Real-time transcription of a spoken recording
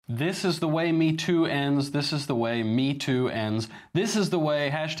This is the way Me Too ends. This is the way Me Too ends. This is the way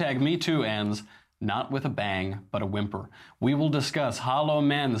hashtag Me Too ends. Not with a bang, but a whimper. We will discuss hollow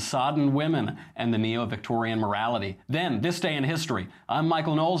men, sodden women, and the neo-Victorian morality. Then, this day in history. I'm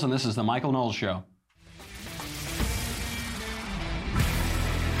Michael Knowles, and this is The Michael Knowles Show.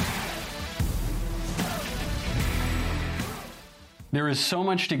 There is so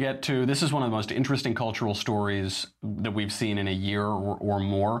much to get to. This is one of the most interesting cultural stories that we've seen in a year or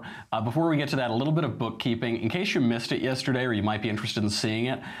more. Before we get to that, a little bit of bookkeeping. In case you missed it yesterday, or you might be interested in seeing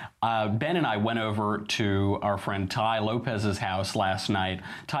it, Ben and I went over to our friend Tai Lopez's house last night.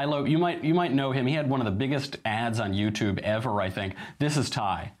 Tai you might know him. He had one of the biggest ads on YouTube ever, I think. This is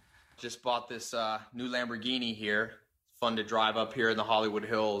Tai. Just bought this new Lamborghini here. It's fun to drive up here in the Hollywood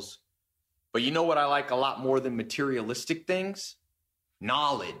Hills. But you know what I like a lot more than materialistic things?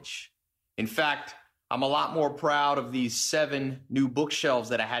 Knowledge. In fact, I'm a lot more proud of these 7 new bookshelves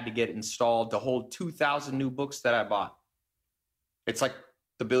that I had to get installed to hold 2,000 new books that I bought. It's like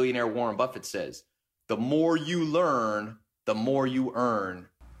the billionaire Warren Buffett says, the more you learn, the more you earn.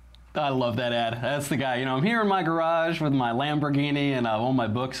 I love that ad. That's the guy. You know, I'm here in my garage with my Lamborghini and all my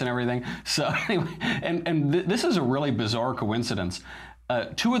books and everything. So anyway, this is a really bizarre coincidence.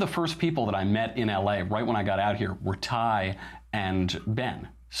 2 of the first people that I met in LA right when I got out here were Tai and Ben.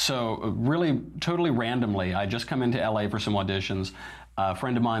 So really, totally randomly, I just come into LA for some auditions. A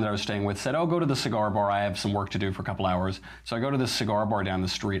friend of mine that I was staying with said, oh, go to the cigar bar. I have some work to do for a couple hours. So I go to this cigar bar down the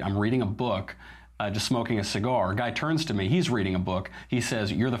street. I'm reading a book, just smoking a cigar. A guy turns to me. He's reading a book. He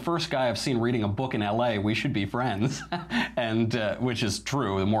says, you're the first guy I've seen reading a book in LA. We should be friends. And which is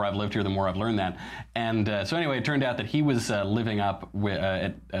true. The more I've lived here, the more I've learned that. And so anyway, it turned out that he was living up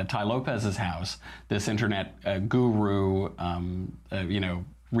at Tai Lopez's house, this internet guru,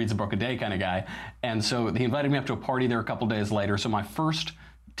 reads a book a day kind of guy. And so he invited me up to a party there a couple days later. So my first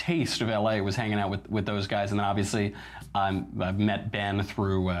taste of LA was hanging out with those guys. And then obviously I've met Ben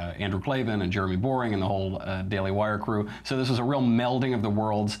through Andrew Klavan and Jeremy Boring and the whole Daily Wire crew. So this was a real melding of the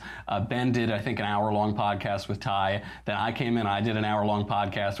worlds. Ben did, I think, an hour-long podcast with Tai. Then I came in, I did an hour-long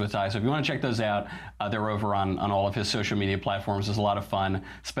podcast with Tai. So if you want to check those out, they're over on all of his social media platforms. There's a lot of fun,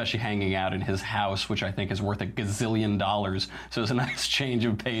 especially hanging out in his house, which I think is worth $1 gazillion. So it's a nice change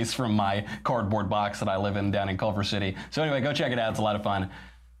of pace from my cardboard box that I live in down in Culver City. So anyway, go check it out. It's a lot of fun.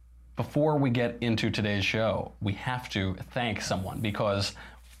 Before we get into today's show, we have to thank someone because,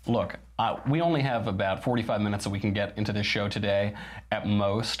 look, we only have about 45 minutes that we can get into this show today at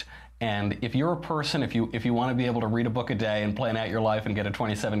most. And if you're a person, if you want to be able to read a book a day and plan out your life and get a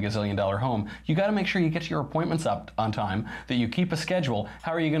 $27 gazillion home, you got to make sure you get to your appointments up on time, that you keep a schedule.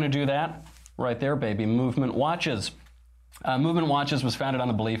 How are you going to do that? Right there, baby, Movement Watches. Movement Watches was founded on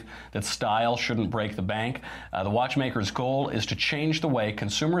the belief that style shouldn't break the bank. The watchmaker's goal is to change the way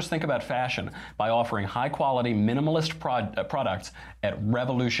consumers think about fashion by offering high-quality, minimalist products at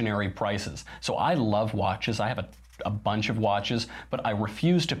revolutionary prices. So I love watches. I have a bunch of watches, but I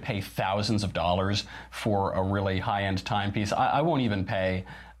refuse to pay thousands of dollars for a really high-end timepiece. I won't even pay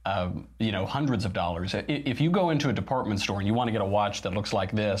hundreds of dollars. If you go into a department store and you want to get a watch that looks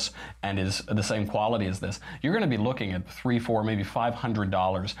like this and is the same quality as this, you're going to be looking at $300, $400, maybe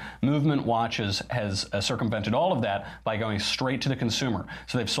 $500. Movement Watches has circumvented all of that by going straight to the consumer.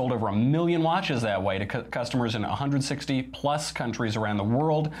 So they've sold over 1 million watches that way to customers in 160 plus countries around the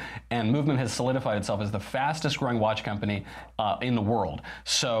world, and Movement has solidified itself as the fastest growing watch company in the world.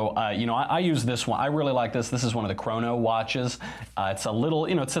 So, I use this one. I really like this. This is one of the Chrono watches. It's a little,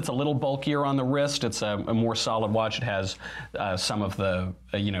 it sits a little bulkier on the wrist. It's a more solid watch. It has some of the,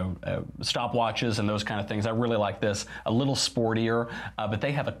 stopwatches and those kind of things. I really like this. A little sportier, but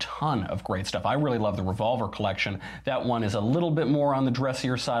they have a ton of great stuff. I really love the Revolver collection. That one is a little bit more on the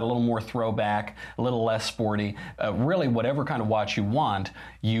dressier side, a little more throwback, a little less sporty. Really, whatever kind of watch you want,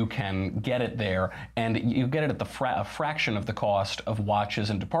 you can get it there, and you get it at a fraction of the cost of watches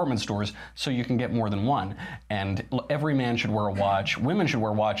in department stores, so you can get more than one. And every man should wear a watch. Women should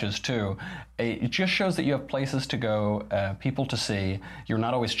wear watches too. It just shows that you have places to go, people to see. You're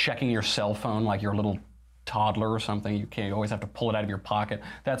not always checking your cell phone like you're a little toddler or something. You always have to pull it out of your pocket.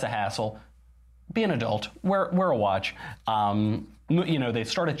 That's a hassle. Be an adult. Wear a watch. They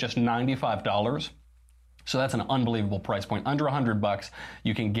start at just $95. So that's an unbelievable price point. Under $100,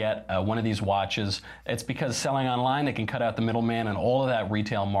 you can get one of these watches. It's because selling online, they can cut out the middleman and all of that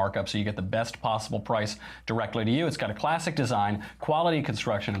retail markup, so you get the best possible price directly to you. It's got a classic design, quality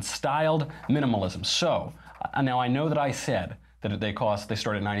construction, and styled minimalism. So now I know that I said that they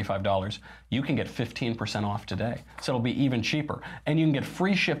start at $95. You can get 15% off today. So it'll be even cheaper. And you can get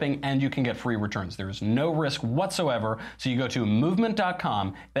free shipping and you can get free returns. There is no risk whatsoever. So you go to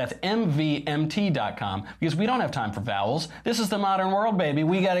movement.com, that's MVMT.com, because we don't have time for vowels. This is the modern world, baby.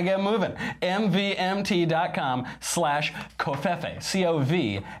 We got to get moving. MVMT.com/Covfefe,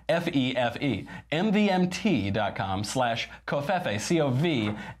 C-O-V-F-E-F-E. MVMT.com/Covfefe,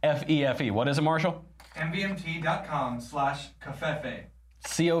 C-O-V-F-E-F-E. What is it, Marshall? MVMT.com/Covfefe.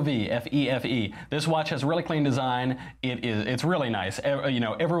 C-O-V-F-E-F-E. This watch has really clean design. It's really nice.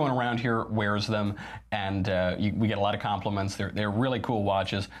 Everyone around here wears them, and we get a lot of compliments. They're really cool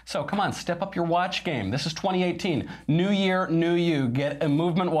watches. So come on, step up your watch game. This is 2018. New year, new you. Get a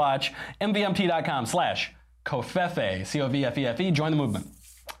movement watch. MVMT.com/Covfefe, C-O-V-F-E-F-E. Join the movement.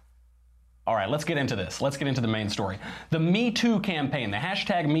 All right, let's get into this. Let's get into the main story. The Me Too campaign, the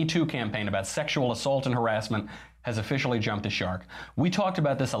hashtag Me Too campaign about sexual assault and harassment has officially jumped the shark. We talked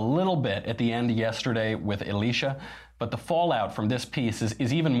about this a little bit at the end yesterday with Alicia, but the fallout from this piece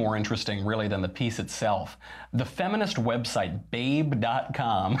is even more interesting, really, than the piece itself. The feminist website,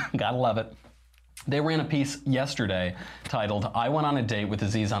 babe.com, gotta love it, they ran a piece yesterday titled, "I went on a date with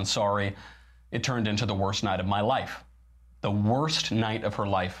Aziz Ansari. It turned into the worst night of my life." The worst night of her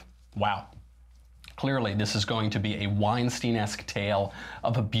life. Wow. Clearly, this is going to be a Weinstein-esque tale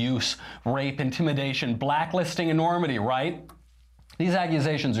of abuse, rape, intimidation, blacklisting enormity, right? These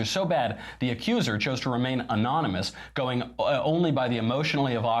accusations are so bad, the accuser chose to remain anonymous, going only by the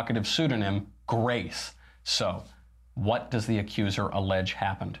emotionally evocative pseudonym Grace. So, what does the accuser allege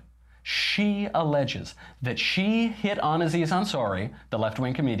happened? She alleges that she hit on Aziz Ansari, the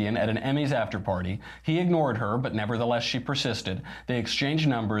left-wing comedian, at an Emmys after-party. He ignored her, but nevertheless she persisted. They exchanged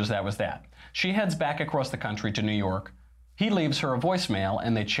numbers, that was that. She heads back across the country to New York. He leaves her a voicemail,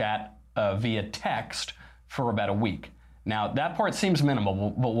 and they chat via text for about a week. Now, that part seems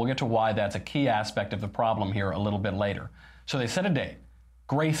minimal, but we'll get to why that's a key aspect of the problem here a little bit later. So they set a date.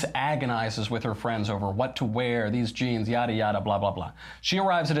 Grace agonizes with her friends over what to wear, these jeans, yada, yada, blah, blah, blah. She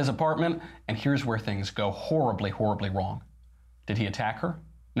arrives at his apartment, and here's where things go horribly, horribly wrong. Did he attack her?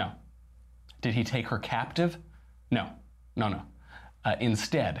 No. Did he take her captive? No. No.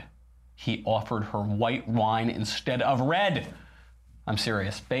 Instead, he offered her white wine instead of red. I'm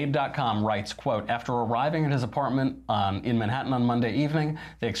serious. Babe.com writes, quote, "After arriving at his apartment in Manhattan on Monday evening,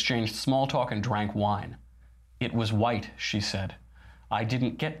 they exchanged small talk and drank wine. It was white," she said. "I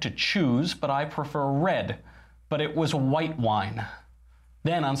didn't get to choose, but I prefer red. But it was white wine."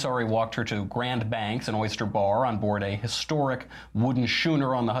 Then Ansari walked her to Grand Banks, an oyster bar on board a historic wooden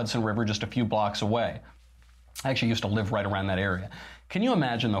schooner on the Hudson River just a few blocks away. I actually used to live right around that area. Can you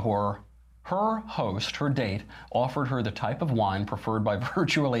imagine the horror? Her host, her date, offered her the type of wine preferred by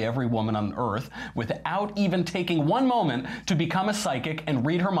virtually every woman on earth without even taking one moment to become a psychic and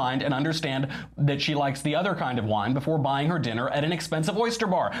read her mind and understand that she likes the other kind of wine before buying her dinner at an expensive oyster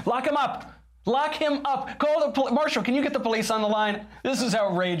bar. Lock him up! Lock him up! Call the Marshall, can you get the police on the line? This is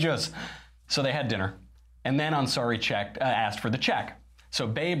outrageous. So they had dinner, and then Ansari asked for the check. So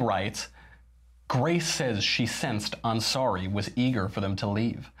Babe writes, Grace says she sensed Ansari was eager for them to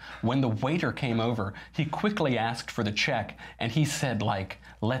leave. When the waiter came over, he quickly asked for the check, and he said,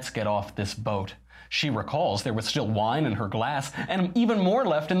 let's get off this boat. She recalls there was still wine in her glass, and even more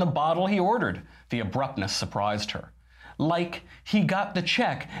left in the bottle he ordered. The abruptness surprised her. He got the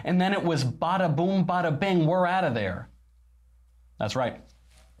check, and then it was bada boom, bada bing, we're out of there. That's right.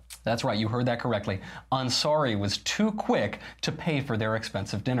 That's right, you heard that correctly. Ansari was too quick to pay for their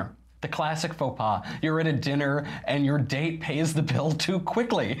expensive dinner. The classic faux pas. You're at a dinner and your date pays the bill too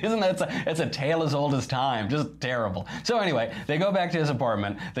quickly. Isn't that it's a tale as old as time? Just terrible. So anyway, they go back to his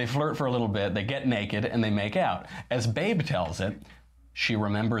apartment, they flirt for a little bit, they get naked, and they make out. As Babe tells it, she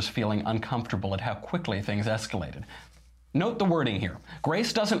remembers feeling uncomfortable at how quickly things escalated. Note the wording here.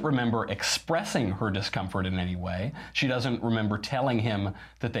 Grace doesn't remember expressing her discomfort in any way. She doesn't remember telling him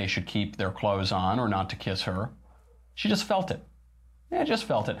that they should keep their clothes on or not to kiss her. She just felt it. I just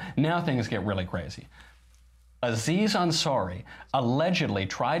felt it. Now things get really crazy. Aziz Ansari allegedly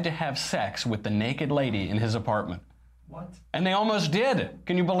tried to have sex with the naked lady in his apartment. What? And they almost did.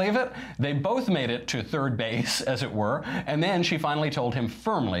 Can you believe it? They both made it to third base, as it were, and then she finally told him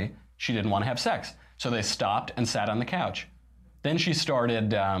firmly she didn't want to have sex. So they stopped and sat on the couch. Then she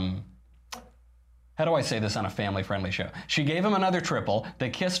started, how do I say this on a family-friendly show? She gave him another triple. They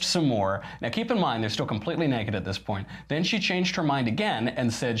kissed some more. Now keep in mind, they're still completely naked at this point. Then she changed her mind again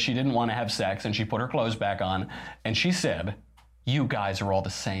and said she didn't want to have sex, and she put her clothes back on. And she said, "You guys are all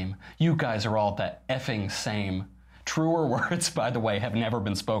the same. You guys are all the effing same." Truer words, by the way, have never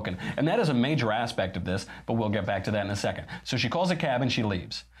been spoken. And that is a major aspect of this, but we'll get back to that in a second. So she calls a cab and she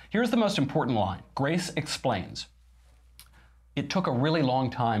leaves. Here's the most important line. Grace explains, "It took a really long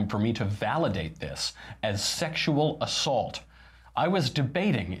time for me to validate this as sexual assault. I was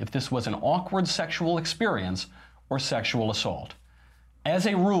debating if this was an awkward sexual experience or sexual assault. As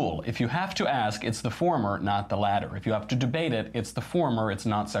a rule, if you have to ask, it's the former, not the latter. If you have to debate it, it's the former, it's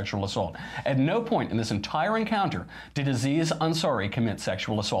not sexual assault." At no point in this entire encounter did Aziz Ansari commit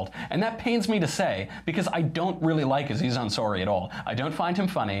sexual assault. And that pains me to say, because I don't really like Aziz Ansari at all. I don't find him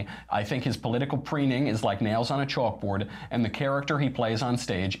funny. I think his political preening is like nails on a chalkboard, and the character he plays on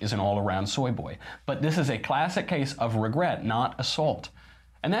stage is an all-around soy boy. But this is a classic case of regret, not assault.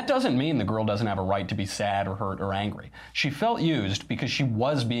 And that doesn't mean the girl doesn't have a right to be sad or hurt or angry. She felt used because she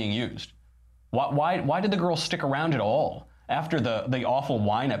was being used. Why did the girl stick around at all? After the awful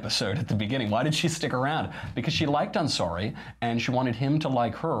wine episode at the beginning, why did she stick around? Because she liked Ansari, and she wanted him to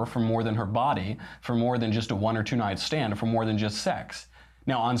like her for more than her body, for more than just a 1 or 2 night stand, for more than just sex.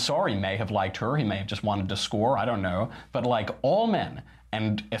 Now, Ansari may have liked her, he may have just wanted to score, I don't know, but like all men,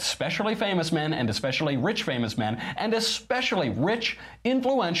 and especially famous men, and especially rich famous men, and especially rich,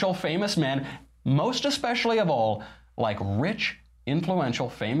 influential famous men, most especially of all, like rich, influential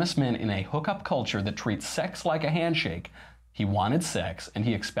famous men in a hookup culture that treats sex like a handshake, he wanted sex and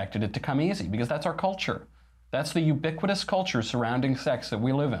he expected it to come easy, because that's our culture. That's the ubiquitous culture surrounding sex that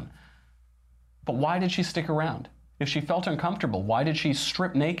we live in. But why did she stick around? If she felt uncomfortable, why did she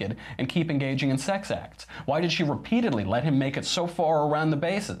strip naked and keep engaging in sex acts? Why did she repeatedly let him make it so far around the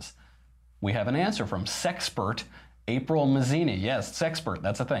bases? We have an answer from sexpert April Mazzini. Yes, sexpert,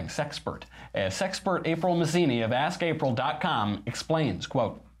 that's a thing, sexpert. Sexpert April Mazzini of AskApril.com explains,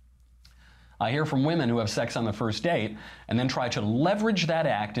 quote, "I hear from women who have sex on the first date and then try to leverage that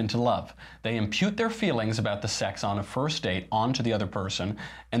act into love. They impute their feelings about the sex on a first date onto the other person,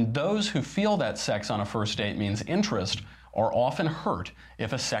 and those who feel that sex on a first date means interest are often hurt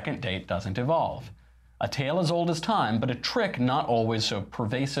if a second date doesn't evolve. A tale as old as time, but a trick not always so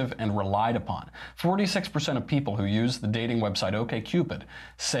pervasive and relied upon. 46% of people who use the dating website OkCupid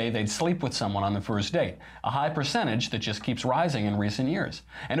say they'd sleep with someone on the first date, a high percentage that just keeps rising in recent years.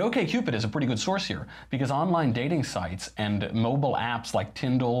 And OkCupid is a pretty good source here, because online dating sites and mobile apps like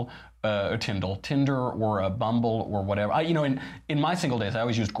Tinder or Bumble or whatever. In my single days, I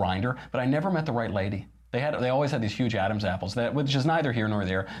always used Grindr, but I never met the right lady. They always had these huge Adam's apples, which is neither here nor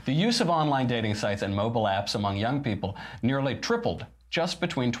there. The use of online dating sites and mobile apps among young people nearly tripled just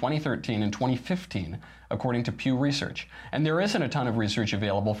between 2013 and 2015, according to Pew Research. And there isn't a ton of research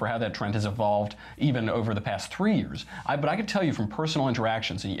available for how that trend has evolved even over the past 3 years. But I can tell you from personal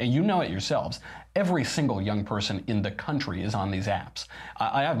interactions, and you know it yourselves, every single young person in the country is on these apps.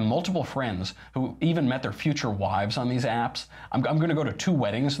 I have multiple friends who even met their future wives on these apps. I'm going to go to 2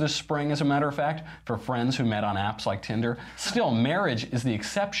 weddings this spring, as a matter of fact, for friends who met on apps like Tinder. Still, marriage is the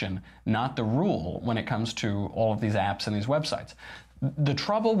exception, not the rule, when it comes to all of these apps and these websites. The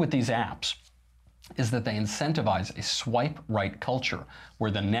trouble with these apps is that they incentivize a swipe right culture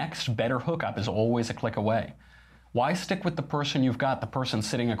where the next better hookup is always a click away. Why stick with the person you've got, the person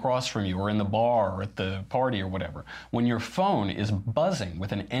sitting across from you or in the bar or at the party or whatever, when your phone is buzzing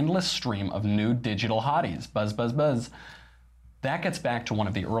with an endless stream of new digital hotties? Buzz, buzz, buzz. That gets back to one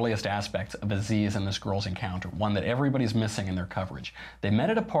of the earliest aspects of Aziz and this girl's encounter, one that everybody's missing in their coverage. They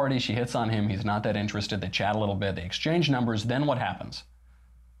met at a party, she hits on him, he's not that interested, they chat a little bit, they exchange numbers, then what happens?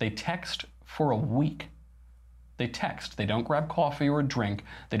 They text for a week. They text. They don't grab coffee or a drink.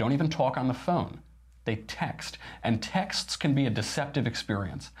 They don't even talk on the phone. They text. And texts can be a deceptive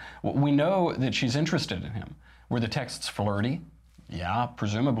experience. We know that she's interested in him. Were the texts flirty? Yeah,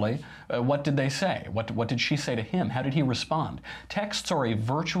 presumably. What did they say? What did she say to him? How did he respond? Texts are a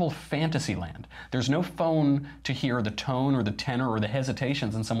virtual fantasy land. There's no phone to hear the tone or the tenor or the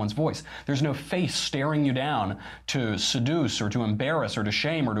hesitations in someone's voice. There's no face staring you down to seduce or to embarrass or to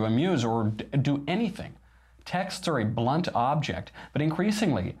shame or to amuse or do anything. Texts are a blunt object, but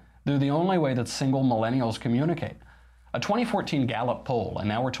increasingly, they're the only way that single millennials communicate. A 2014 Gallup poll, and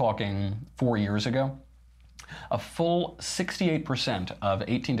now we're talking 4 years ago, a full 68% of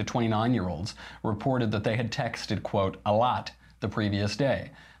 18 to 29-year-olds reported that they had texted, quote, a lot the previous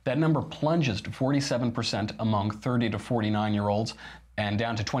day. That number plunges to 47% among 30 to 49-year-olds and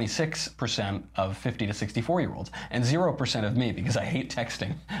down to 26% of 50 to 64-year-olds, and 0% of me, because I hate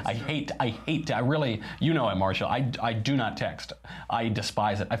texting. I really, you know it, Marshall. I do not text. I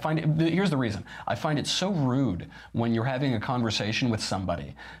despise it. Here's the reason. I find it so rude when you're having a conversation with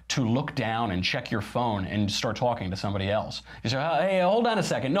somebody to look down and check your phone and start talking to somebody else. You say, hey, hold on a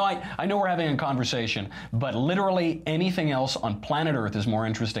second. No, I know we're having a conversation, but literally anything else on planet Earth is more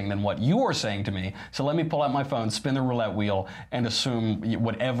interesting than what you are saying to me. So let me pull out my phone, spin the roulette wheel, and assume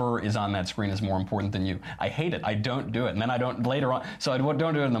whatever is on that screen is more important than you. I hate it. I don't do it. And then I don't later on. So I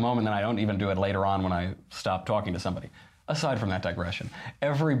don't do it in the moment, then I don't even do it later on when I stop talking to somebody. Aside from that digression,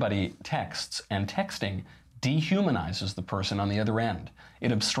 everybody texts, and texting dehumanizes the person on the other end.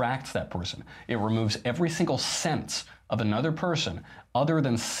 It abstracts that person. It removes every single sense of another person other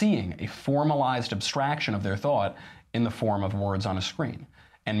than seeing a formalized abstraction of their thought in the form of words on a screen.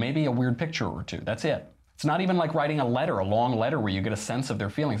 And maybe a weird picture or two. That's it. It's not even like writing a letter, a long letter where you get a sense of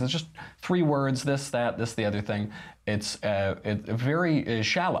their feelings. It's just 3 words, this, that, this, the other thing. It's very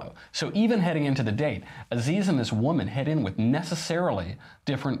shallow. So even heading into the date, Aziz and this woman head in with necessarily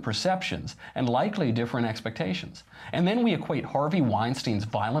different perceptions and likely different expectations. And then we equate Harvey Weinstein's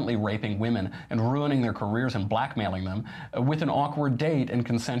violently raping women and ruining their careers and blackmailing them with an awkward date and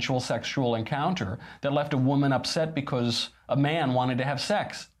consensual sexual encounter that left a woman upset because a man wanted to have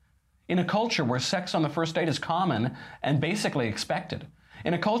sex. In a culture where sex on the first date is common and basically expected.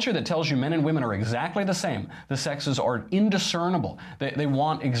 In a culture that tells you men and women are exactly the same, the sexes are indiscernible. They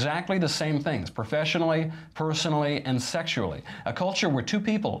want exactly the same things, professionally, personally, and sexually. A culture where 2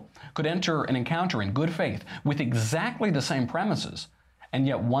 people could enter an encounter in good faith with exactly the same premises, and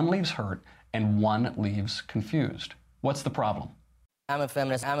yet one leaves hurt and one leaves confused. What's the problem? I'm a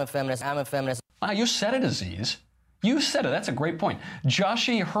feminist, I'm a feminist, I'm a feminist. Wow, you said it, Aziz. You said it. That's a great point.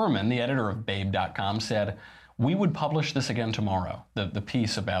 Joshi Herman, the editor of Babe.com, said, we would publish this again tomorrow, the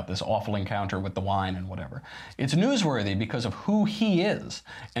piece about this awful encounter with the wine and whatever. It's newsworthy because of who he is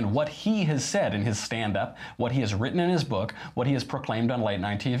and what he has said in his stand-up, what he has written in his book, what he has proclaimed on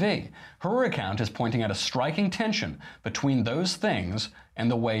late-night TV. Her account is pointing out a striking tension between those things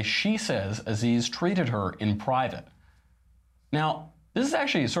and the way she says Aziz treated her in private. Now, this is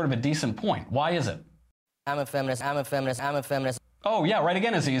actually sort of a decent point. Why is it? I'm a feminist, I'm a feminist, I'm a feminist. Oh, yeah, right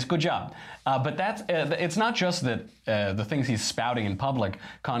again, Aziz. Good job. But that's, it's not just that the things he's spouting in public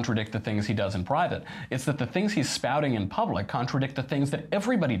contradict the things he does in private. It's that the things he's spouting in public contradict the things that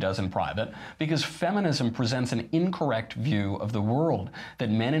everybody does in private, because feminism presents an incorrect view of the world, that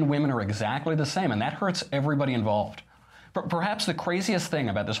men and women are exactly the same, and that hurts everybody involved. Perhaps the craziest thing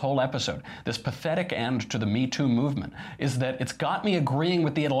about this whole episode, this pathetic end to the Me Too movement, is that it's got me agreeing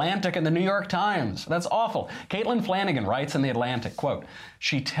with The Atlantic and the New York Times. That's awful. Caitlin Flanagan writes in The Atlantic, quote,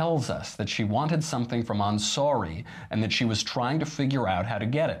 she tells us that she wanted something from Ansari and that she was trying to figure out how to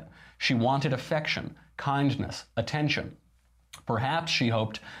get it. She wanted affection, kindness, attention. Perhaps she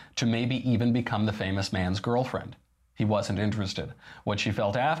hoped to maybe even become the famous man's girlfriend. He wasn't interested. What she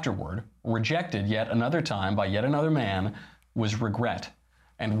felt afterward, rejected yet another time by yet another man, was regret.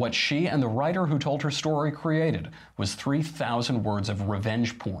 And what she and the writer who told her story created was 3,000 words of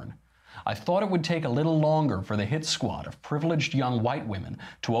revenge porn. I thought it would take a little longer for the hit squad of privileged young white women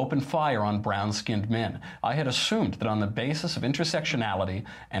to open fire on brown-skinned men. I had assumed that on the basis of intersectionality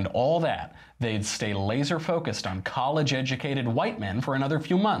and all that, they'd stay laser-focused on college-educated white men for another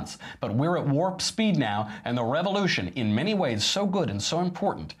few months. But we're at warp speed now, and the revolution, in many ways so good and so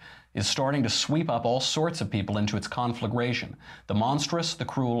important, is starting to sweep up all sorts of people into its conflagration. The monstrous, the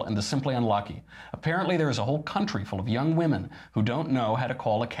cruel, and the simply unlucky. Apparently there is a whole country full of young women who don't know how to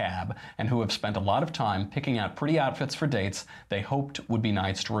call a cab and who have spent a lot of time picking out pretty outfits for dates they hoped would be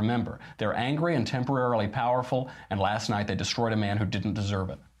nights to remember. They're angry and temporarily powerful, and last night they destroyed a man who didn't deserve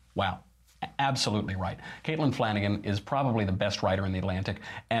it. Wow. Absolutely right. Caitlin Flanagan is probably the best writer in The Atlantic,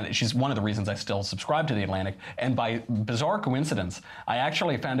 and she's one of the reasons I still subscribe to The Atlantic. And by bizarre coincidence, I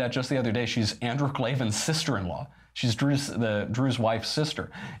actually found out just the other day she's Andrew Klavan's sister-in-law. She's Drew's wife's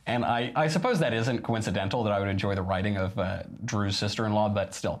sister. And I suppose that isn't coincidental that I would enjoy the writing of Drew's sister-in-law,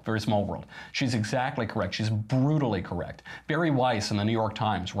 but still, very small world. She's exactly correct. She's brutally correct. Barry Weiss in the New York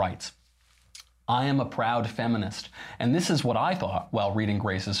Times writes, I am a proud feminist, and this is what I thought while reading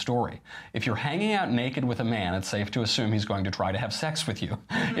Grace's story. If you're hanging out naked with a man, it's safe to assume he's going to try to have sex with you.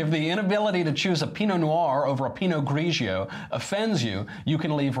 If the inability to choose a Pinot Noir over a Pinot Grigio offends you, you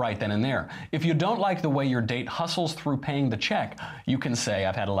can leave right then and there. If you don't like the way your date hustles through paying the check, you can say,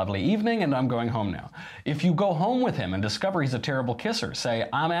 I've had a lovely evening and I'm going home now. If you go home with him and discover he's a terrible kisser, say,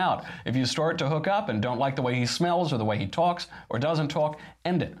 I'm out. If you start to hook up and don't like the way he smells or the way he talks or doesn't talk,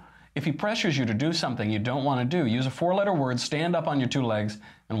 end it. If he pressures you to do something you don't want to do, use a 4-letter word, stand up on your 2 legs,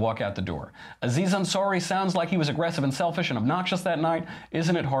 and walk out the door. Aziz Ansari sounds like he was aggressive and selfish and obnoxious that night.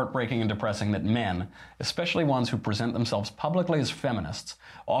 Isn't it heartbreaking and depressing that men, especially ones who present themselves publicly as feminists,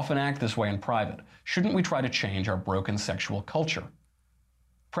 often act this way in private? Shouldn't we try to change our broken sexual culture?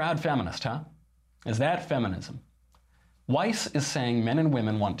 Proud feminist, huh? Is that feminism? Weiss is saying men and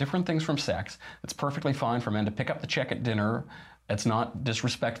women want different things from sex. It's perfectly fine for men to pick up the check at dinner. It's not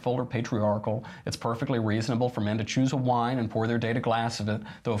disrespectful or patriarchal. It's perfectly reasonable for men to choose a wine and pour their date a glass of it,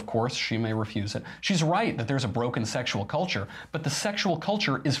 though of course she may refuse it. She's right that there's a broken sexual culture, but the sexual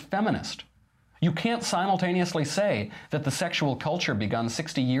culture is feminist. You can't simultaneously say that the sexual culture begun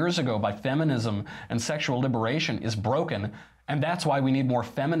 60 years ago by feminism and sexual liberation is broken, and that's why we need more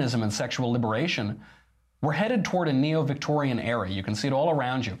feminism and sexual liberation. We're headed toward a neo-Victorian era. You can see it all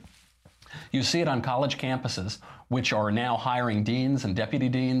around you. You see it on college campuses, which are now hiring deans and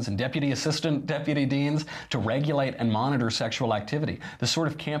deputy assistant deputy deans to regulate and monitor sexual activity. The sort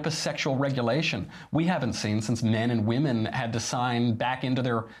of campus sexual regulation we haven't seen since men and women had to sign back into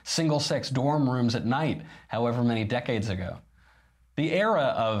their single-sex dorm rooms at night, however many decades ago. The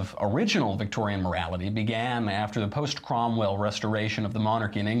era of original Victorian morality began after the post-Cromwell restoration of the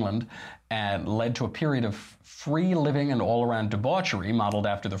monarchy in England and led to a period of free living and all-around debauchery, modeled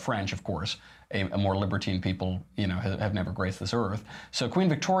after the French, of course. A more libertine people, have never graced this earth. So Queen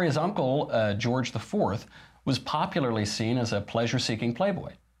Victoria's uncle, George IV, was popularly seen as a pleasure-seeking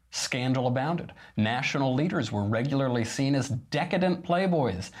playboy. Scandal abounded. National leaders were regularly seen as decadent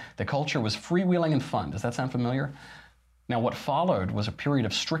playboys. The culture was freewheeling and fun. Does that sound familiar? Now, what followed was a period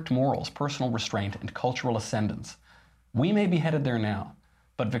of strict morals, personal restraint, and cultural ascendance. We may be headed there now,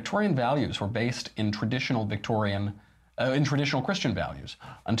 but Victorian values were based in traditional Christian values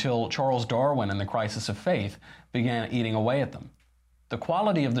until Charles Darwin and the crisis of faith began eating away at them. The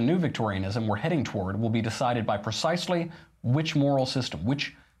quality of the new Victorianism we're heading toward will be decided by precisely which moral system,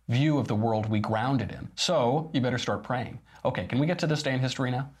 which view of the world we ground it in. So, you better start praying. Okay, can we get to this day in history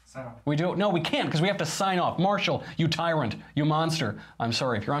now? We do? No, we can't, because we have to sign off. Marshall, you tyrant, you monster. I'm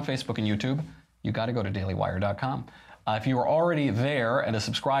sorry, if you're on Facebook and YouTube, you got to go to dailywire.com. If you are already there and a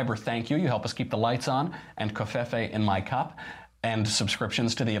subscriber, thank you. You help us keep the lights on and covfefe in my cup and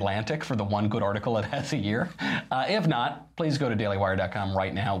subscriptions to The Atlantic for the one good article it has a year. If not, please go to dailywire.com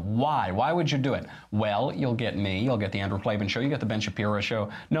right now. Why? Why would you do it? Well, you'll get me, you'll get the Andrew Klavan Show, you get the Ben Shapiro Show,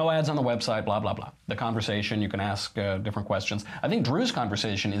 no ads on the website, blah, blah, blah. The conversation, you can ask different questions. I think Drew's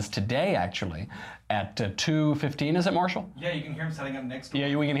conversation is today, actually, at 2:15, is it, Marshall? Yeah, you can hear him setting up next door.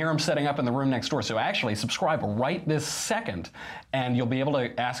 Yeah, we can hear him setting up in the room next door. So actually, subscribe right this second, and you'll be able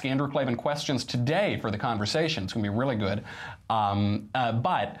to ask Andrew Klavan questions today for the conversation. It's going to be really good.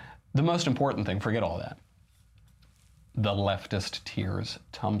 But the most important thing, forget all that. The Leftist Tears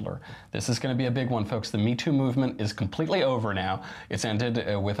Tumblr. This is going to be a big one, folks. The Me Too movement is completely over now. It's ended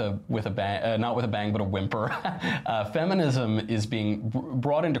with a bang, not with a bang, but a whimper. Feminism is being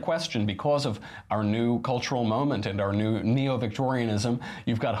brought into question because of our new cultural moment and our new neo-Victorianism.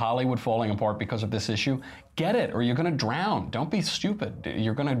 You've got Hollywood falling apart because of this issue. Get it, or you're going to drown. Don't be stupid.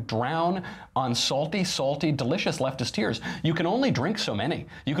 You're going to drown on salty, delicious leftist tears. You can only drink so many.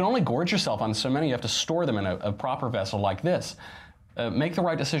 You can only gorge yourself on so many. You have to store them in a proper vessel like this. Make the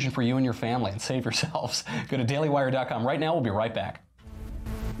right decision for you and your family and save yourselves. Go to dailywire.com right now. We'll be right back.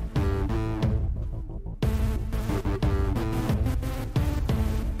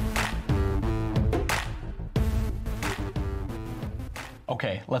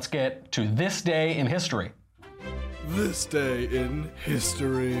 Okay, let's get to this day in history. This day in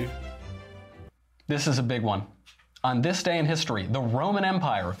history. This is a big one. On this day in history, the Roman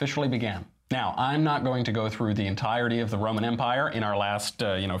Empire officially began. Now, I'm not going to go through the entirety of the Roman Empire in our last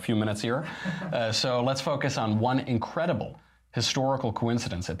few minutes here. So let's focus on one incredible historical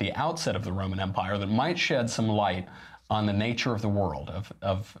coincidence at the outset of the Roman Empire that might shed some light on the nature of the world,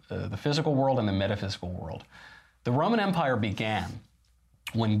 of the physical world and the metaphysical world. The Roman Empire began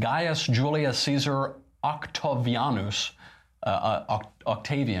when Gaius Julius Caesar Octavianus,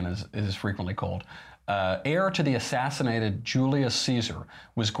 Octavian is frequently called, heir to the assassinated Julius Caesar,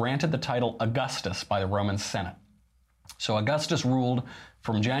 was granted the title Augustus by the Roman Senate. So Augustus ruled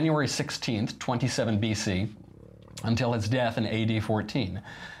from January 16th, 27 BC, until his death in AD 14.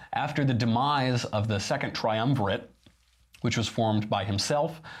 After the demise of the Second Triumvirate, which was formed by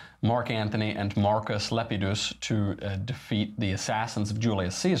himself, Mark Antony, and Marcus Lepidus to defeat the assassins of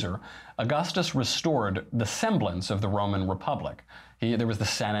Julius Caesar, Augustus restored the semblance of the Roman Republic. There was the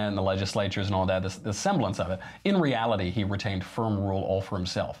Senate and the legislatures and all that, the semblance of it. In reality, he retained firm rule all for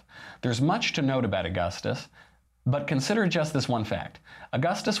himself. There's much to note about Augustus. But consider just this one fact.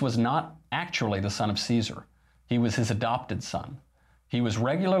 Augustus was not actually the son of Caesar. He was his adopted son. He was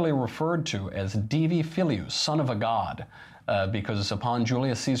regularly referred to as Divi Filius, son of a god, because upon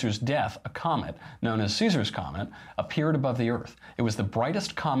Julius Caesar's death, a comet, known as Caesar's Comet, appeared above the Earth. It was the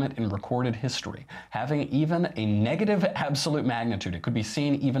brightest comet in recorded history, having even a negative absolute magnitude. It could be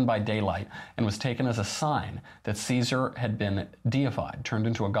seen even by daylight, and was taken as a sign that Caesar had been deified, turned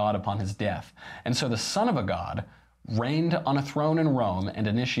into a god upon his death. And so the son of a god reigned on a throne in Rome and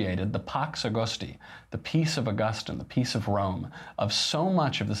initiated the Pax Augusti, the peace of Augustine, the peace of Rome, of so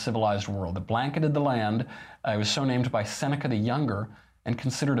much of the civilized world that blanketed the land. It was so named by Seneca the Younger and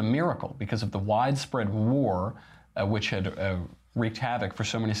considered a miracle because of the widespread war which had wreaked havoc for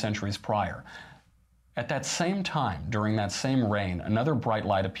so many centuries prior. At that same time, during that same reign, another bright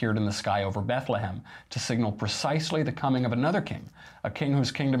light appeared in the sky over Bethlehem to signal precisely the coming of another king, a king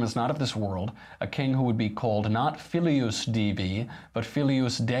whose kingdom is not of this world, a king who would be called not Filius Divi, but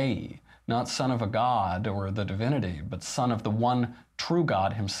Filius Dei, not son of a god or the divinity, but son of the one true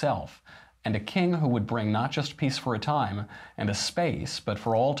God himself, and a king who would bring not just peace for a time and a space, but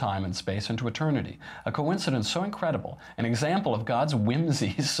for all time and space into eternity. A coincidence so incredible, an example of God's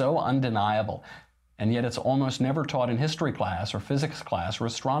whimsy so undeniable, and yet it's almost never taught in history class or physics class or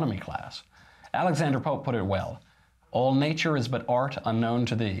astronomy class. Alexander Pope put it well. All nature is but art unknown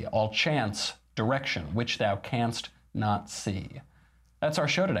to thee, all chance, direction, which thou canst not see. That's our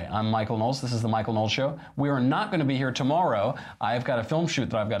show today. I'm Michael Knowles. This is The Michael Knowles Show. We are not going to be here tomorrow. I've got a film shoot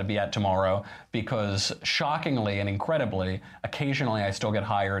that I've got to be at tomorrow because, shockingly and incredibly, occasionally I still get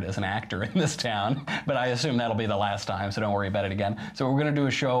hired as an actor in this town, but I assume that'll be the last time, so don't worry about it again. So we're going to do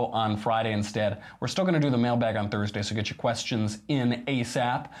a show on Friday instead. We're still going to do the mailbag on Thursday, so get your questions in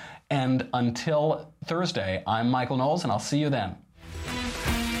ASAP. And until Thursday, I'm Michael Knowles, and I'll see you then.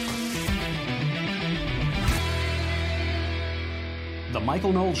 The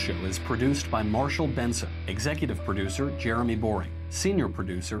Michael Knowles Show is produced by Marshall Benson, executive producer Jeremy Boring, senior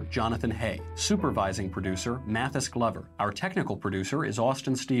producer Jonathan Hay, supervising producer Mathis Glover. Our technical producer is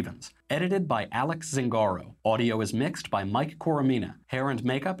Austin Stevens, edited by Alex Zingaro. Audio is mixed by Mike Coromina. Hair and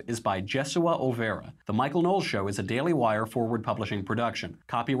makeup is by Jesua Overa. The Michael Knowles Show is a Daily Wire Forward Publishing production.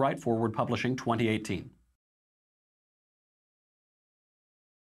 Copyright Forward Publishing 2018.